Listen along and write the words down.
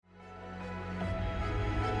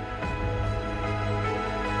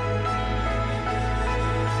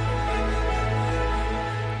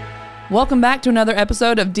Welcome back to another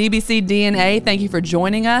episode of DBC DNA. Thank you for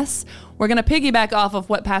joining us. We're going to piggyback off of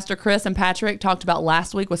what Pastor Chris and Patrick talked about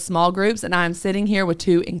last week with small groups, and I'm sitting here with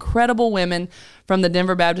two incredible women from the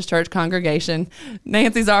Denver Baptist Church congregation.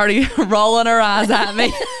 Nancy's already rolling her eyes at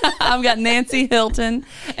me. I've got Nancy Hylton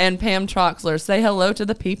and Pam Troxler. Say hello to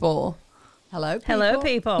the people. Hello, people. Hello,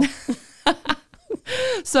 people.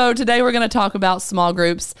 So today we're going to talk about small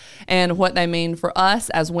groups and what they mean for us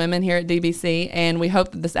as women here at DBC. And we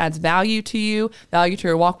hope that this adds value to you, value to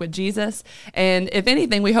your walk with Jesus. And if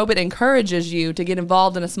anything, we hope it encourages you to get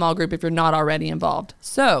involved in a small group if you're not already involved.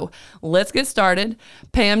 So let's get started.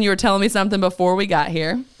 Pam, you were telling me something before we got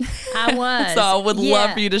here. I was. So I would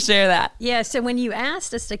love for you to share that. Yeah, so when you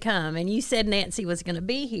asked us to come and you said Nancy was going to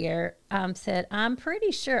be here, said, I'm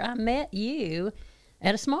pretty sure I met you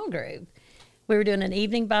at a small group. We were doing an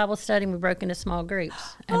evening Bible study and we broke into small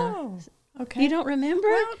groups. And okay. You don't remember?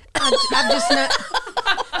 Well,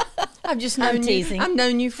 I've just known I'm teasing. you. I've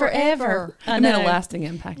known you forever. It made a lasting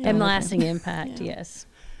impact. And lasting impact, yes.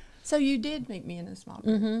 So you did meet me in a small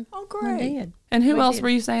group. Mm-hmm. Oh, great. I did. And who else were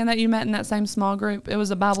you saying that you met in that same small group? It was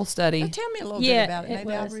a Bible study. Well, tell me a little bit about it.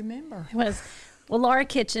 Maybe I'll remember. It was. Well, Laura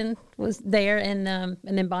Kitchen was there, and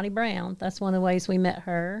then Bonnie Brown. That's one of the ways we met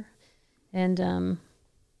her. And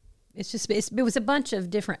it was a bunch of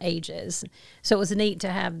different ages. So it was neat to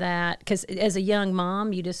have that, because as a young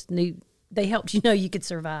mom, you just knew they helped you know you could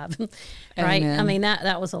survive, right? Amen. I mean,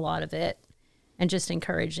 that was a lot of it, and just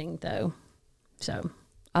encouraging, though. So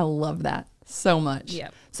I love that so much.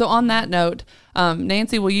 Yeah. So on that note,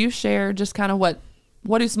 Nancy, will you share just kind of what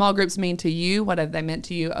do small groups mean to you? What have they meant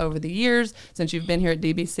to you over the years since you've been here at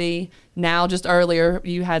DBC? Now, just earlier,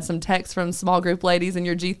 you had some texts from small group ladies in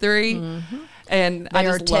your G3. Mm-hmm. And they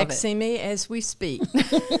are texting me as we speak.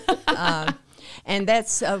 And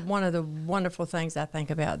that's one of the wonderful things I think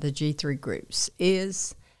about the G3 groups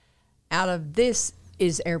is out of this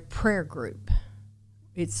is our prayer group.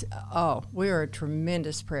 It's, we're a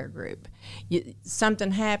tremendous prayer group.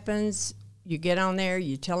 Something happens, you get on there,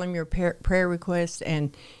 you tell them your prayer request,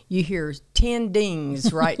 and you hear 10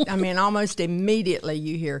 dings, right? I mean, almost immediately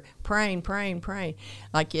you hear praying.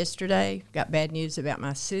 Like yesterday, got bad news about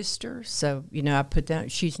my sister. So, I put down,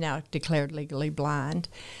 she's now declared legally blind.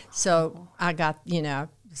 So I got, I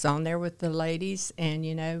was on there with the ladies,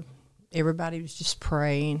 and, everybody was just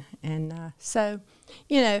praying. And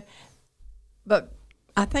but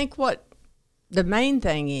I think what the main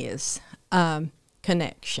thing is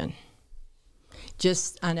connection.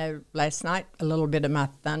 I know last night a little bit of my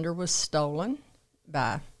thunder was stolen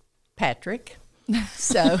by Patrick.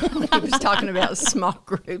 So he was talking about small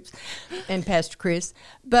groups and Pastor Chris.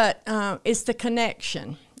 But it's the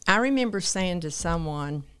connection. I remember saying to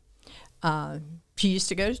someone, she used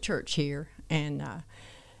to go to church here and a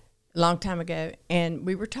long time ago, and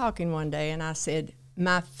we were talking one day, and I said,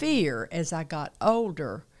 my fear as I got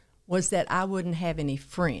older was that I wouldn't have any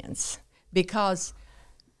friends, because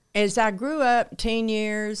as I grew up, teen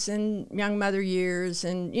years and young mother years,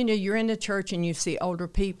 and, you're in the church and you see older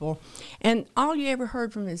people, and all you ever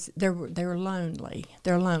heard from is they're lonely.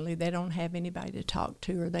 They're lonely. They don't have anybody to talk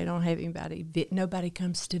to, or they don't have anybody, nobody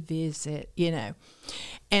comes to visit,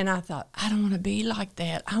 And I thought, I don't want to be like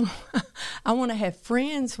that. I want to have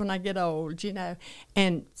friends when I get old,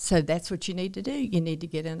 And so that's what you need to do. You need to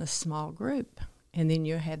get in a small group, and then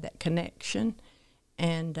you'll have that connection,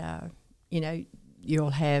 and,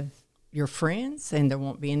 you'll have your friends, and there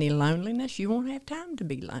won't be any loneliness. You won't have time to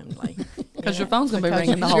be lonely. Because your phone's going to be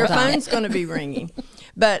ringing the whole Your time. phone's going to be ringing.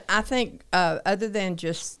 But I think other than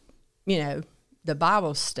just, the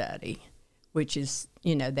Bible study, which is,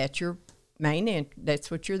 that's your main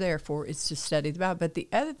that's what you're there for, is to study the Bible. But the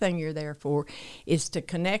other thing you're there for is to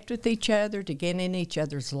connect with each other, to get in each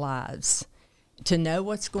other's lives, to know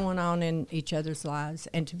what's going on in each other's lives,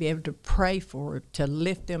 and to be able to pray for, to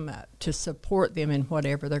lift them up, to support them in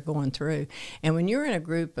whatever they're going through. And when you're in a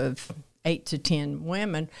group of 8 to 10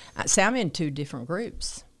 women, I'm in 2 different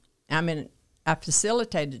groups. I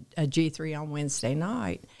facilitated a G3 on Wednesday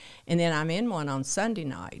night, and then I'm in one on Sunday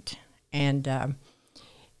night. And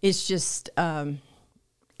it's just,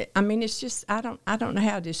 it's just, I don't know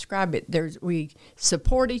how to describe it. We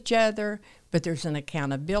support each other, but there's an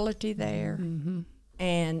accountability there. Mm-hmm.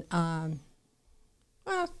 And, Pam,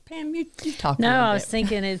 you talk a little bit. I was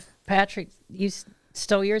thinking if Patrick, you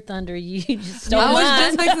stole your thunder, you just stole mine. I was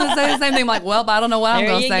just fixing to say the same thing. Like, well, I don't know what I'm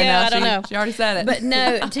going to say now. I don't know. She already said it. But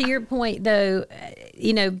no, to your point, though,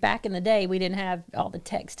 back in the day, we didn't have all the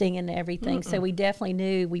texting and everything. So we definitely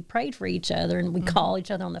knew we prayed for each other and we call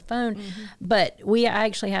each other on the phone. But we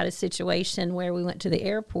actually had a situation where we went to the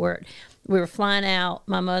airport. We were flying out,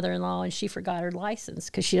 my mother-in-law, and she forgot her license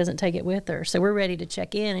because she doesn't take it with her. So we're ready to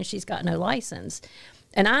check in, and she's got no license.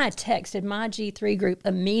 And I texted my G3 group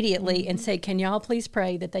immediately and said, can y'all please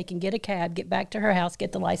pray that they can get a cab, get back to her house,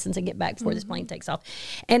 get the license, and get back before this plane takes off.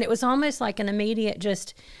 And it was almost like an immediate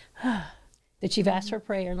just... that you've asked for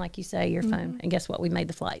prayer, and like you say, your phone. And guess what? We made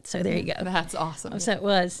the flight. So there you go. That's awesome. So it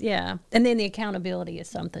was, yeah. And then the accountability is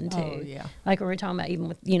something too. Oh, yeah. Like when we're talking about even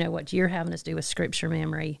with, what you're having us do with scripture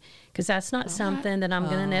memory, because that's not something that I'm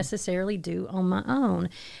going to necessarily do on my own.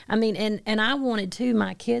 I mean, and I wanted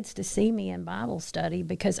my kids to see me in Bible study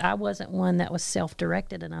because I wasn't one that was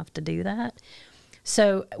self-directed enough to do that.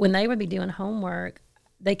 So when they would be doing homework,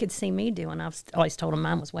 they could see me doing. I've always told them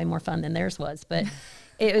mine was way more fun than theirs was, but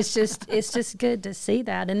it's just good to see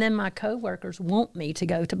that. And then my coworkers want me to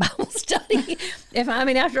go to Bible study.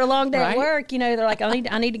 After a long day at work, they're like, I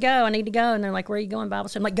need to go. And they're like, where are you going Bible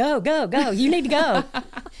study? I'm like, go. You need to go.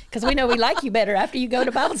 Because we know we like you better after you go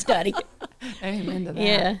to Bible study. Amen to that.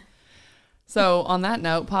 Yeah. So on that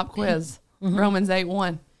note, pop quiz, Romans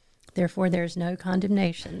 8:1. Therefore, there's no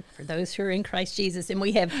condemnation for those who are in Christ Jesus. And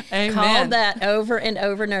we have Amen. called that over and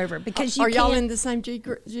over and over. Because Are y'all in the same G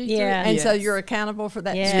group? Yeah. And so Yes. you're accountable for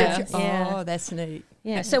that Yes. scripture? Yeah. Oh, that's neat.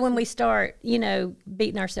 Yeah. So when we start,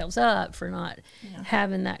 beating ourselves up for not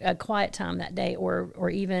having a quiet time that day or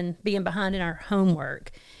even being behind in our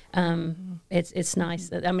homework, it's nice.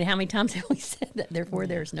 How many times have we said that? Therefore,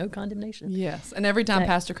 there's no condemnation. Yes. And every time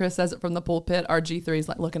Pastor Chris says it from the pulpit, our G3's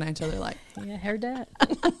like looking at each other like. Yeah, heard that.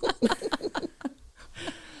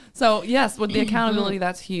 So, yes, with the accountability,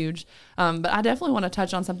 that's huge. But I definitely want to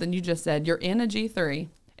touch on something you just said. You're in a G3,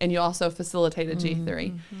 and you also facilitate a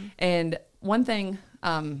G3. And one thing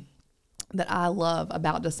that I love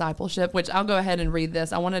about discipleship, which I'll go ahead and read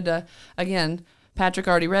this. I wanted to, again, Patrick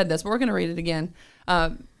already read this, but we're going to read it again.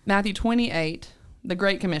 Matthew 28, the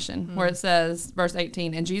Great Commission, where it says, verse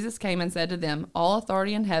 18, and Jesus came and said to them, all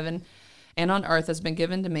authority in heaven and on earth has been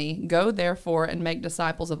given to me. Go therefore and make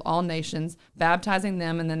disciples of all nations, baptizing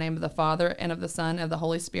them in the name of the Father and of the Son and of the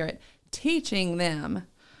Holy Spirit, teaching them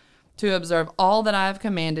to observe all that I have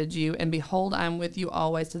commanded you, and behold, I am with you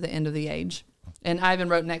always to the end of the age. And I even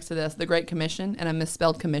wrote next to this, the Great Commission, and I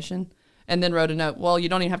misspelled commission, and then wrote a note, well, you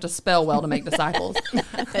don't even have to spell well to make disciples.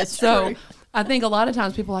 That's so true. I think a lot of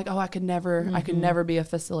times people are like, oh, I could never be a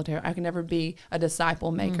facilitator. I could never be a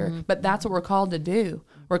disciple maker. But that's what we're called to do.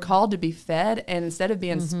 We're called to be fed, and instead of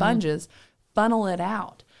being sponges, funnel it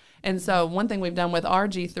out. And so one thing we've done with our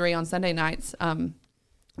G3 on Sunday nights,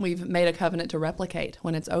 we've made a covenant to replicate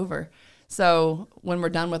when it's over. So when we're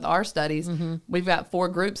done with our studies, we've got 4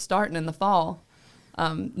 groups starting in the fall.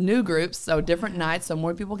 New groups, so different nights, so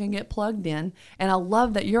more people can get plugged in. And I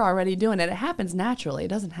love that you're already doing it. It happens naturally. It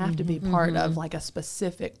doesn't have to be part of like a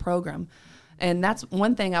specific program. And that's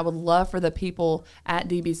one thing I would love for the people at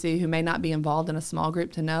DBC who may not be involved in a small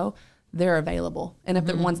group to know they're available. And if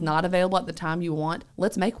the one's not available at the time you want,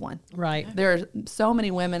 let's make one. Right. There are so many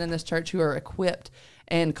women in this church who are equipped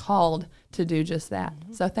and called to do just that.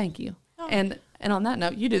 So thank you. And on that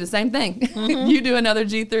note, you do the same thing. You do another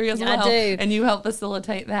G3 as well. I do. And you help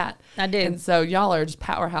facilitate that. I do. And so y'all are just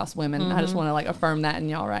powerhouse women. I just want to affirm that in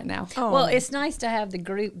y'all right now. Oh. Well, it's nice to have the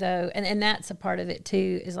group though, and that's a part of it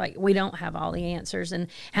too, is like we don't have all the answers, and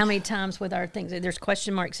how many times with our things there's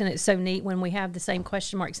question marks, and it's so neat when we have the same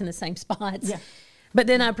question marks in the same spots. Yeah. But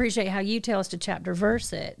then I appreciate how you tell us to chapter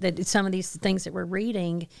verse it, that some of these things that we're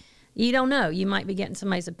reading, you don't know. You might be getting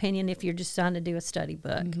somebody's opinion if you're just trying to do a study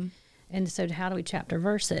book. And so how do we chapter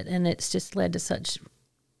verse it? And it's just led to such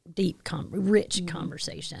deep, rich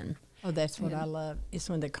conversation. Oh, that's what I love. It's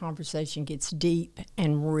when the conversation gets deep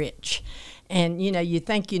and rich. And, you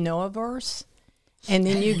think you know a verse, and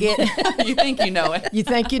then you get... You think you know it. You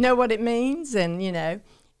think you know what it means, and,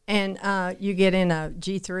 and you get in a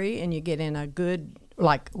G3, and you get in a good...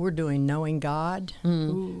 Like we're doing Knowing God.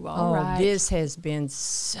 Ooh, all right. This has been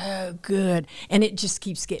so good. And it just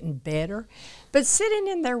keeps getting better. But sitting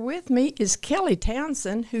in there with me is Kelly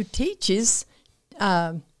Townsend, who teaches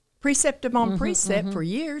precept upon precept for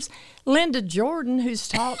years. Linda Jordan, who's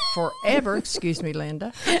taught forever. Excuse me,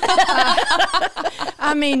 Linda.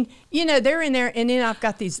 I mean, they're in there. And then I've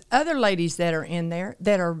got these other ladies that are in there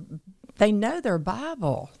they know their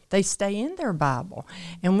Bible. They stay in their Bible.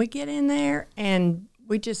 And we get in there and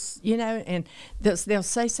we just, and they'll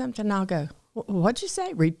say something and I'll go, what'd you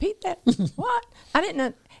say? Repeat that. What? I didn't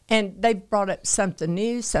know. And they've brought up something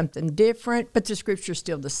new, something different, but the scripture's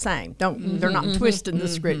still the same. They're not twisting the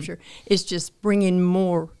scripture. It's just bringing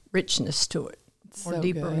more richness to it, or So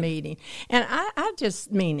deeper good. meaning. And I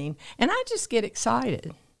just get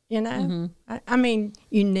excited, you know. I mean,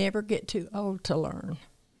 you never get too old to learn.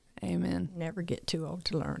 Amen. Never get too old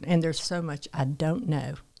to learn. And there's so much I don't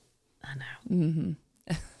know. I know.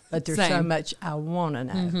 But there's so Same. much I want to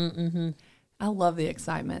know. I love the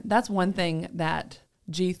excitement. That's one thing that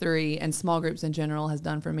G3 and small groups in general has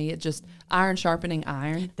done for me. It's just iron sharpening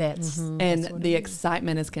iron. That's And what the it is.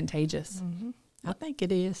 excitement is contagious. I think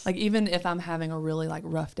it is. Like even if I'm having a really like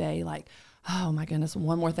rough day, like, oh my goodness,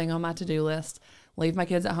 one more thing on my to-do list, leave my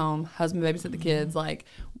kids at home, husband babysit the kids, like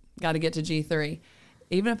got to get to G3.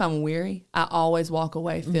 Even if I'm weary, I always walk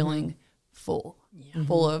away feeling full,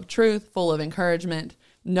 full of truth, full of encouragement,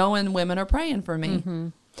 knowing women are praying for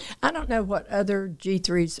me. I don't know what other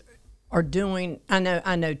G3s are doing.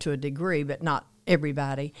 I know to a degree, but not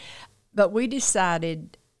everybody. But we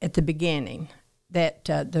decided at the beginning that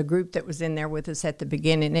the group that was in there with us at the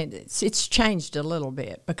beginning, it's changed a little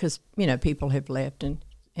bit because, you know, people have left and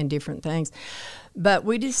different things. But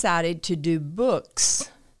we decided to do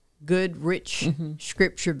books, good, rich,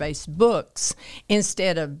 scripture-based books,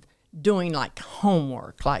 instead of doing like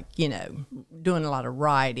homework, like, you know, doing a lot of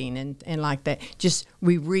writing and like that. Just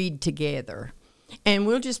we read together. And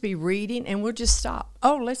we'll just be reading and we'll just stop.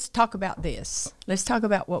 Oh, let's talk about this. Let's talk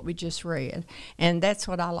about what we just read. And that's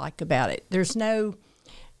what I like about it. There's no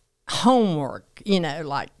homework, you know,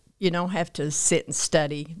 like you don't have to sit and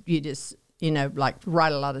study. You just, you know, like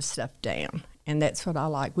write a lot of stuff down. And that's what I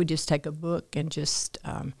like. We just take a book and just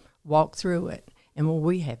walk through it. And well,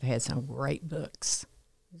 we have had some great books.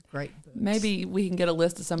 Great books. Maybe we can get a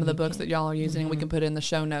list of some of the books that y'all are using and we can put it in the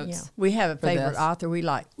show notes. Yeah. We have a favorite this. author we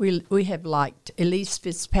like. We have liked Elise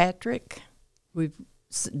Fitzpatrick. We've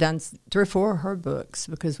done 3 or 4 of her books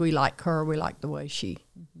because we like her. We like the way she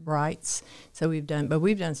writes. So we've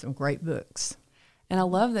done some great books. And I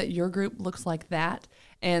love that your group looks like that.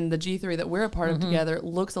 And the G3 that we're a part of together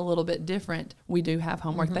looks a little bit different. We do have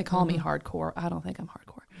homework. They call me hardcore. I don't think I'm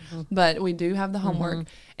hardcore. But we do have the homework.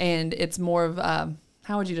 And it's more of,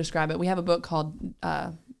 how would you describe it? We have a book called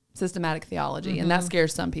Systematic Theology, and that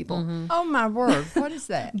scares some people. Oh, my word. What is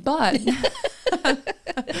that? But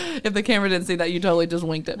if the camera didn't see that, you totally just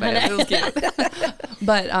winked at me. It was cute.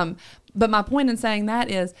 But my point in saying that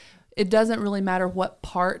is it doesn't really matter what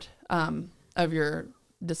part of your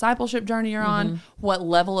discipleship journey you're on, what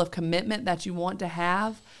level of commitment that you want to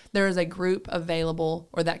have. There is a group available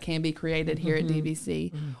or that can be created here at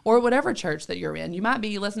DBC or whatever church that you're in. You might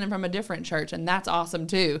be listening from a different church, and that's awesome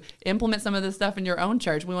too. Implement some of this stuff in your own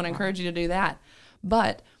church. We want to encourage you to do that.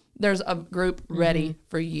 But there's a group ready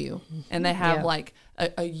for you, and they have like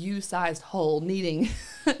a you-sized hole needing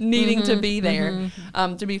to be there,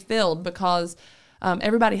 to be filled, because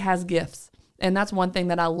everybody has gifts. And that's one thing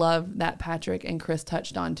that I love that Patrick and Chris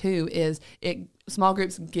touched on too, is small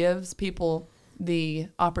groups gives people the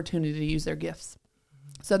opportunity to use their gifts.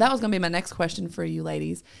 So that was going to be my next question for you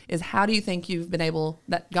ladies, is how do you think you've been able,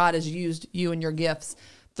 that God has used you and your gifts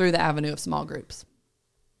through the avenue of small groups?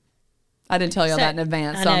 I didn't tell you all that in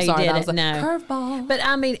advance, so I'm sorry. That was a curveball. But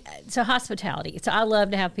I mean, so hospitality. So I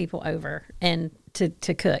love to have people over and to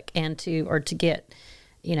cook and to get,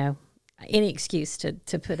 you know, any excuse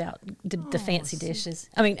to put out the fancy dishes.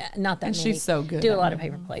 I mean, not that And many. she's so good Do a at lot of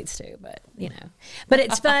paper plates too, but you know. But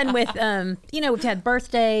it's fun with you know, we've had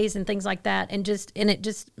birthdays and things like that, and it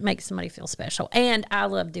just makes somebody feel special. And I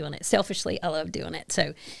love doing it. Selfishly, I love doing it.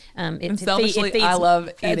 So Selfishly, I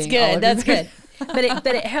love eating. That's good. But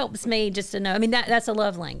it helps me just to know. I mean, that's a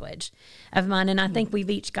love language of mine, and I think we've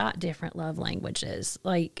each got different love languages.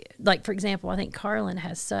 Like for example, I think Carlin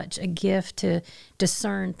has such a gift to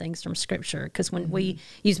discern things from Scripture, because when we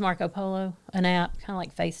use Marco Polo, an app kind of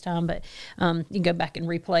like FaceTime, but you can go back and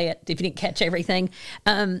replay it if you didn't catch everything.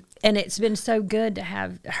 And it's been so good to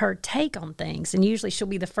have her take on things, and usually she'll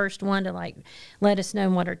be the first one to like let us know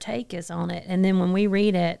what her take is on it, and then when we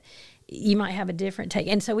read it, you might have a different take.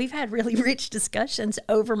 And so we've had really rich discussions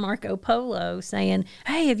over Marco Polo saying,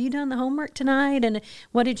 hey, have you done the homework tonight? And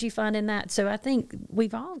what did you find in that? So I think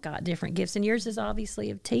we've all got different gifts, and yours is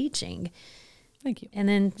obviously of teaching. Thank you. And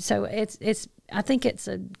then, so I think it's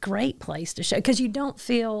a great place to show, because you don't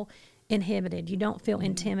feel inhibited. You don't feel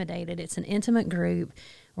intimidated. It's an intimate group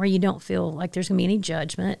where you don't feel like there's going to be any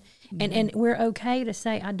judgment. And we're okay to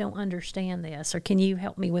say, I don't understand this, or can you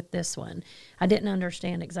help me with this one? I didn't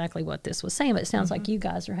understand exactly what this was saying, but it sounds like you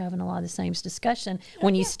guys are having a lot of the same discussion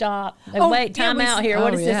when you stop. Wait, time out here.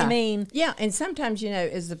 What does this mean? Yeah, and sometimes,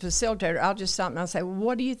 as the facilitator, I'll just stop and I'll say, well,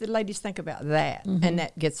 what do you ladies think about that? And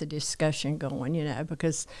that gets a discussion going,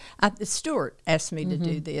 because Stuart asked me to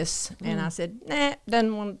do this, and I said, nah,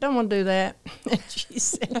 don't want to do that. And she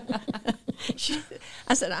said,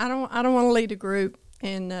 I said, I don't want to lead a group.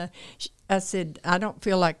 And I said, I don't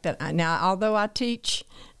feel like that. Now, although I teach,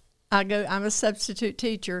 I'm a substitute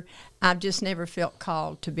teacher, I've just never felt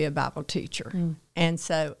called to be a Bible teacher. And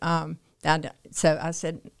so I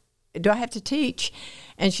said, do I have to teach?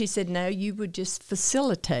 And she said, no, you would just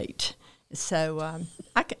facilitate. So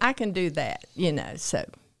I can do that,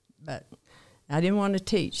 but I didn't want to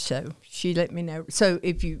teach, so she let me know. So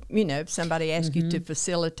if if somebody asks you to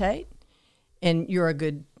facilitate and you're a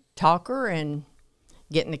good talker and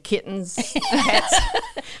getting the kittens, cats.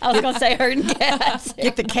 I was going to say herding cats.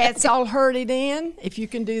 Get the cats all herded in, if you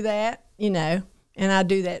can do that, and I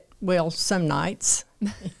do that well some nights.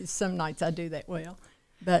 Some nights I do that well.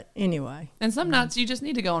 But anyway. And some nights you just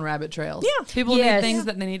need to go on rabbit trails. Yeah. People need things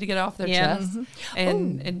that they need to get off their chest.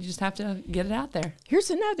 And you just have to get it out there. Here's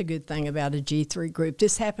another good thing about a G3 group.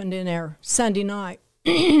 This happened in our Sunday night.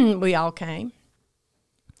 We all came.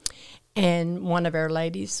 And one of our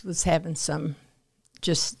ladies was having some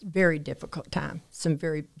just very difficult time, some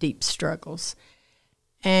very deep struggles.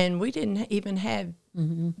 And we didn't even have,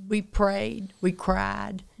 we prayed, we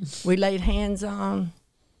cried, we laid hands on,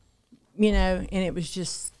 and it was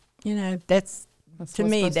just, that's to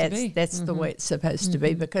me, that's the way it's supposed to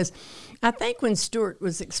be. Because I think when Stuart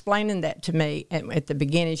was explaining that to me at the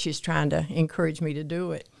beginning, she was trying to encourage me to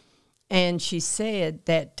do it. And she said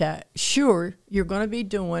that, sure, you're going to be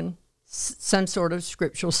doing some sort of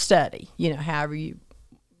scriptural study, however you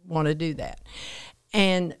want to do that.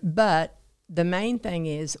 But the main thing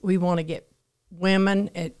is we want to get women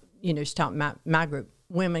she's talking about my group,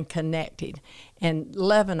 women connected and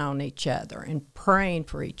loving on each other and praying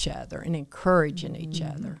for each other and encouraging each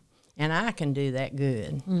other. And I can do that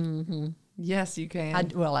good. Yes, you can.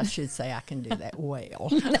 I should say I can do that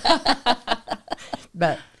well.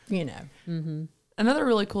 But, Another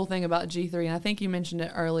really cool thing about G3, and I think you mentioned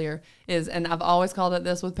it earlier, is, and I've always called it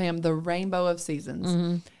this with Pam, the rainbow of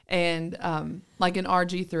seasons. And like in our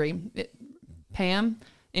G3, Pam,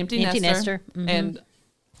 empty nester. And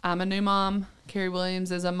I'm a new mom. Carrie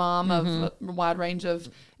Williams is a mom of a wide range of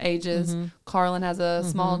ages. Carlin has a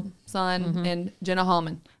small son. And Jenna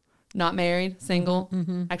Hallman, not married, single.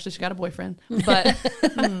 Actually, she got a boyfriend. But,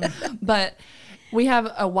 but we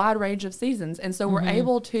have a wide range of seasons. And so we're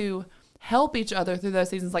able to help each other through those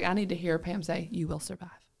seasons. Like, I need to hear Pam say, you will survive.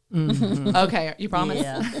 Okay, you promise?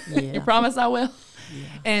 Yeah. You promise I will? Yeah.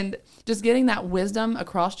 And just getting that wisdom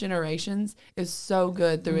across generations is so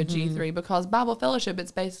good through a G3, because Bible fellowship,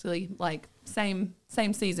 it's basically like same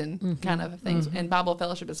season kind of things. And Bible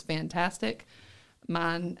fellowship is fantastic.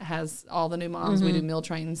 Mine has all the new moms. We do meal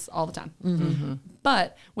trains all the time.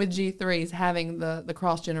 But with G3s, having the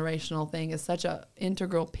cross-generational thing is such an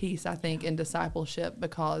integral piece, I think, in discipleship,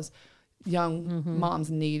 because young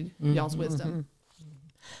moms need y'all's wisdom.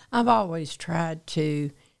 I've always tried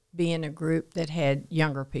to be in a group that had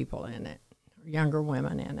younger people in it, younger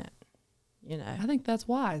women in it. I think that's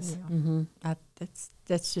wise.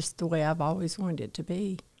 That's just the way I've always wanted it to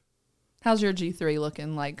be. How's your G3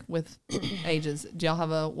 looking like with ages? Do y'all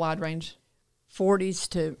have a wide range? 40s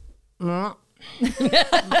to,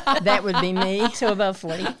 that would be me. To above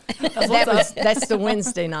 40. That's the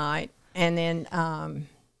Wednesday night. And then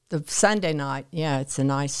the Sunday night, it's a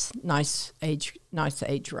nice age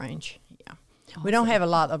range. Yeah. Awesome. We don't have a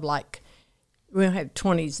lot of we don't have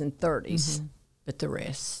 20s and 30s, but the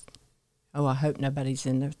rest. Oh, I hope nobody's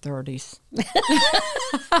in their 30s.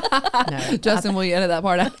 No, Justin, will you edit that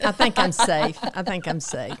part out? I think I'm safe.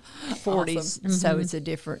 40s, awesome. So it's a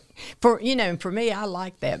different, for me, I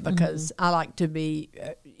like that, because I like to be,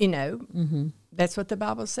 that's what the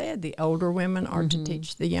Bible said. The older women are to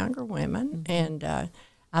teach the younger women. And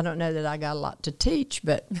I don't know that I got a lot to teach,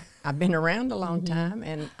 but I've been around a long time,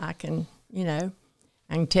 and I can, I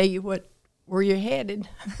can tell you where you're headed.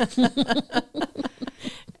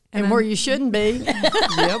 And where you shouldn't be.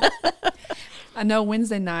 Yep. I know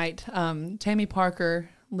Wednesday night, Tammy Parker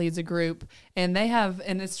leads a group, and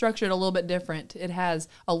it's structured a little bit different. It has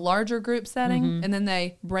a larger group setting, and then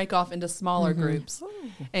they break off into smaller groups.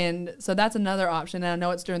 And so that's another option. And I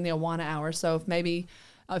know it's during the Awana hour. So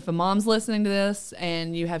if a mom's listening to this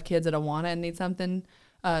and you have kids at Awana and need something,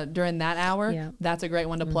 during that hour, Yeah. that's a great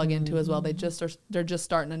one to plug into as well. They're just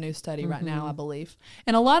starting a new study right now, I believe.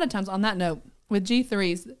 And a lot of times, on that note, with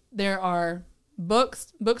G3s, there are book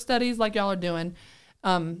studies like y'all are doing,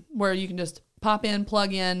 where you can just pop in,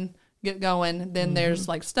 plug in, get going. Then there's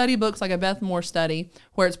like study books, like a Beth Moore study,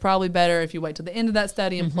 where it's probably better if you wait till the end of that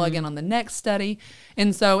study and plug in on the next study.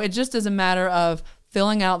 And so it just is a matter of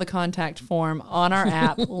filling out the contact form on our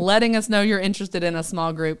app, letting us know you're interested in a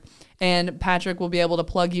small group, and Patrick will be able to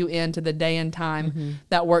plug you into the day and time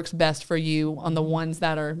that works best for you on the ones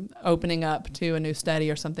that are opening up to a new study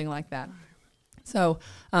or something like that. So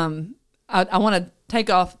I want to take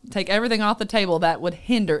everything off the table that would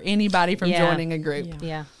hinder anybody from joining a group.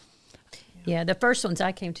 Yeah, the first ones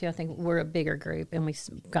I came to, I think, were a bigger group, and we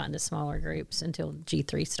got into smaller groups until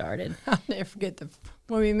G3 started. I'll never forget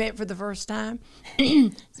when we met for the first time.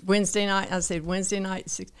 Wednesday night, I said Wednesday night,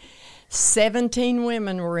 17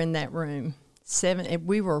 women were in that room.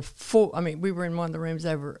 We were full. I mean, we were in one of the rooms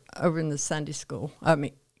over in the Sunday school.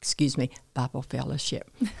 Bible fellowship,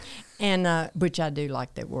 and which I do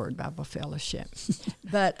like that word, Bible fellowship.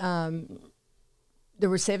 But there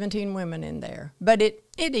were 17 women in there, but it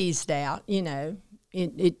eased out, and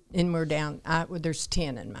we're down. There's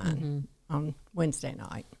 10 in mine on Wednesday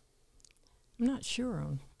night. I'm not sure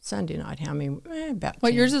on Sunday night how many. About.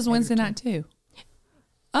 Well, 10, yours is Wednesday night too.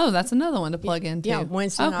 Oh, that's another one to plug into. Yeah,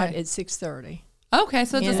 Wednesday night at 6:30. Okay,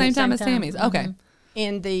 so it's the same time as Tammy's. Okay,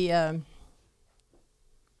 in the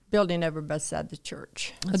building over beside the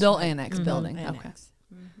church. Adult Annex building. Annex. Okay.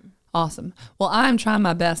 Awesome. Well, I'm trying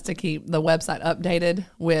my best to keep the website updated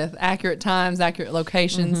with accurate times, accurate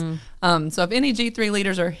locations. So if any G3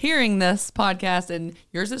 leaders are hearing this podcast and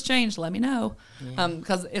yours has changed, let me know.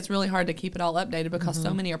 Because it's really hard to keep it all updated because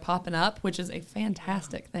so many are popping up, which is a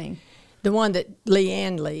fantastic thing. The one that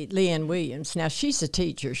Leanne Williams, now she's a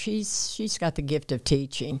teacher. She's got the gift of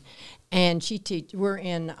teaching. And we're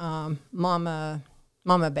in Mama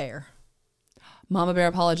Bear. Mama Bear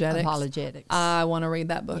Apologetics. I want to read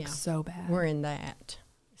that book so bad. We're in that.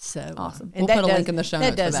 So awesome. And we'll put a link in the show notes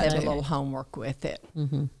for that. That does have too. a little homework with it.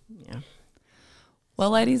 Yeah. Well,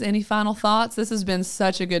 ladies, any final thoughts? This has been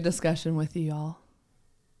such a good discussion with you all.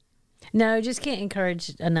 No, just can't encourage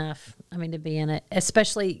enough. I mean, to be in it,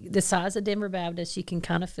 especially the size of Denver Baptist, you can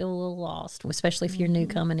kind of feel a little lost, especially if you're new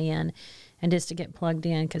coming in, and just to get plugged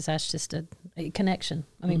in, because that's just a connection.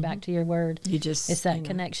 I mean, back to your word, it's that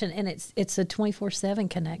connection, and it's a 24/7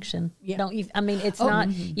 connection. Yeah. Don't you? I mean, it's not.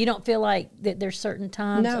 You don't feel like that. There's certain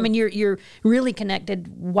times. No. I mean, you're really connected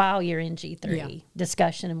while you're in G3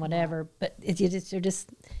 discussion and whatever. But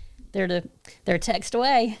they're a text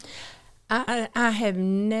away. I have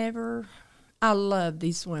never. I love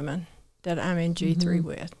these women that I'm in G3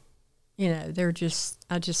 with.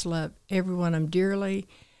 I just love every one of them dearly.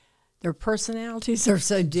 Their personalities are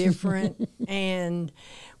so different, and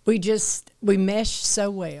we mesh so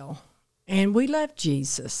well, and we love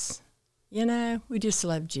Jesus. We just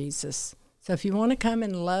love Jesus. So if you want to come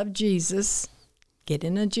and love Jesus, get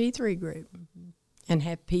in a G3 group and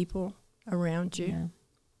have people around you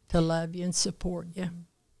to love you and support you.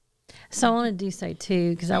 So I wanted to say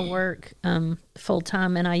too, because I work full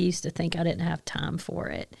time, and I used to think I didn't have time for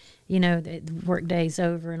it. The work day's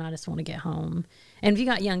over, and I just want to get home. And if you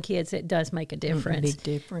got young kids, it does make a difference. Big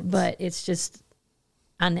difference. But it's just,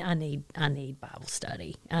 I need Bible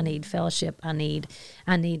study. I need fellowship. I need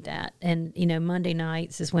that. And Monday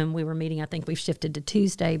nights is when we were meeting. I think we've shifted to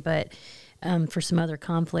Tuesday, but for some other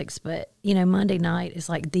conflicts. But Monday night is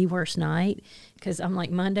like the worst night, because I'm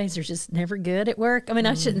like, Mondays are just never good at work. I mean,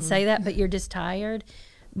 I shouldn't say that, but you're just tired.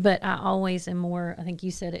 But I always am more, I think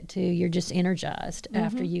you said it too, you're just energized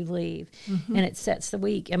after you leave. And it sets the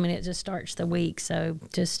week. I mean, it just starts the week. So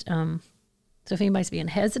just, so if anybody's being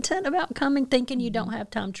hesitant about coming, thinking you don't have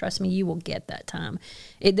time, trust me, you will get that time.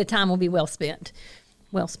 The time will be well spent.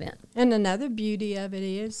 Well spent. And another beauty of it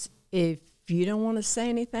is, if you don't want to say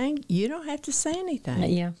anything, you don't have to say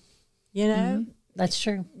anything. Yeah. That's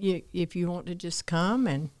true. If you want to just come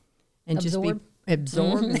and absorb. just be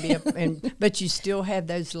absorb but you still have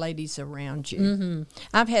those ladies around you.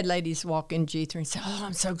 I've had ladies walk in G3 and say, "Oh,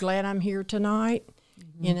 I'm so glad I'm here tonight."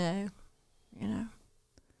 Because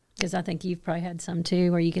I think you've probably had some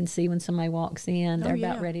too, where you can see when somebody walks in, they're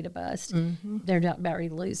about ready to bust. They're about ready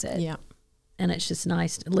to lose it. Yeah. And it's just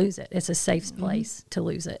nice to lose it. It's a safe place to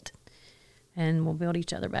lose it. And we'll build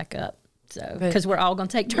each other back up. So, because we're all going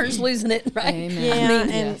to take turns losing it, right? Amen.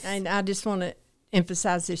 Yeah, and I just want to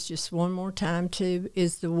emphasize this just one more time too,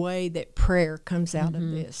 is the way that prayer comes out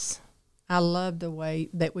of this. I love the way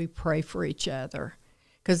that we pray for each other,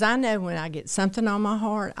 Because I know when I get something on my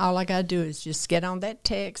heart, all I got to do is just get on that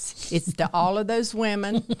text. It's to all of those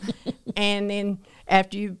women. And then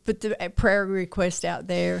after you put the prayer request out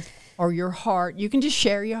there or your heart, you can just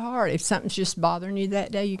share your heart. If something's just bothering you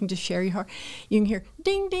that day, you can just share your heart. You can hear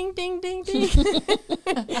ding, ding, ding, ding, ding.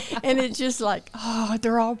 And it's just like, oh,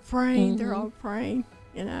 they're all praying. They're all praying,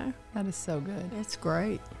 you know. That is so good. It's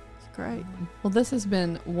great. It's great. Well, this has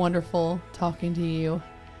been wonderful talking to you.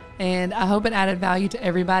 And I hope it added value to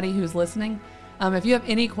everybody who's listening. If you have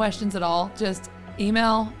any questions at all, just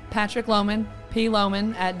email Patrick Lohman,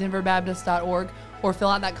 plohman@denverbaptist.org, or fill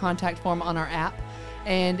out that contact form on our app.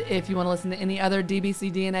 And if you want to listen to any other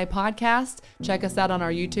DBC DNA podcast, check us out on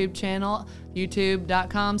our YouTube channel,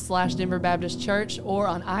 youtube.com/Denver Baptist Church, or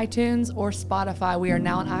on iTunes or Spotify. We are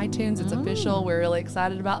now on iTunes. It's official. We're really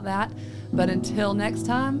excited about that. But until next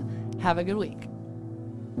time, have a good week.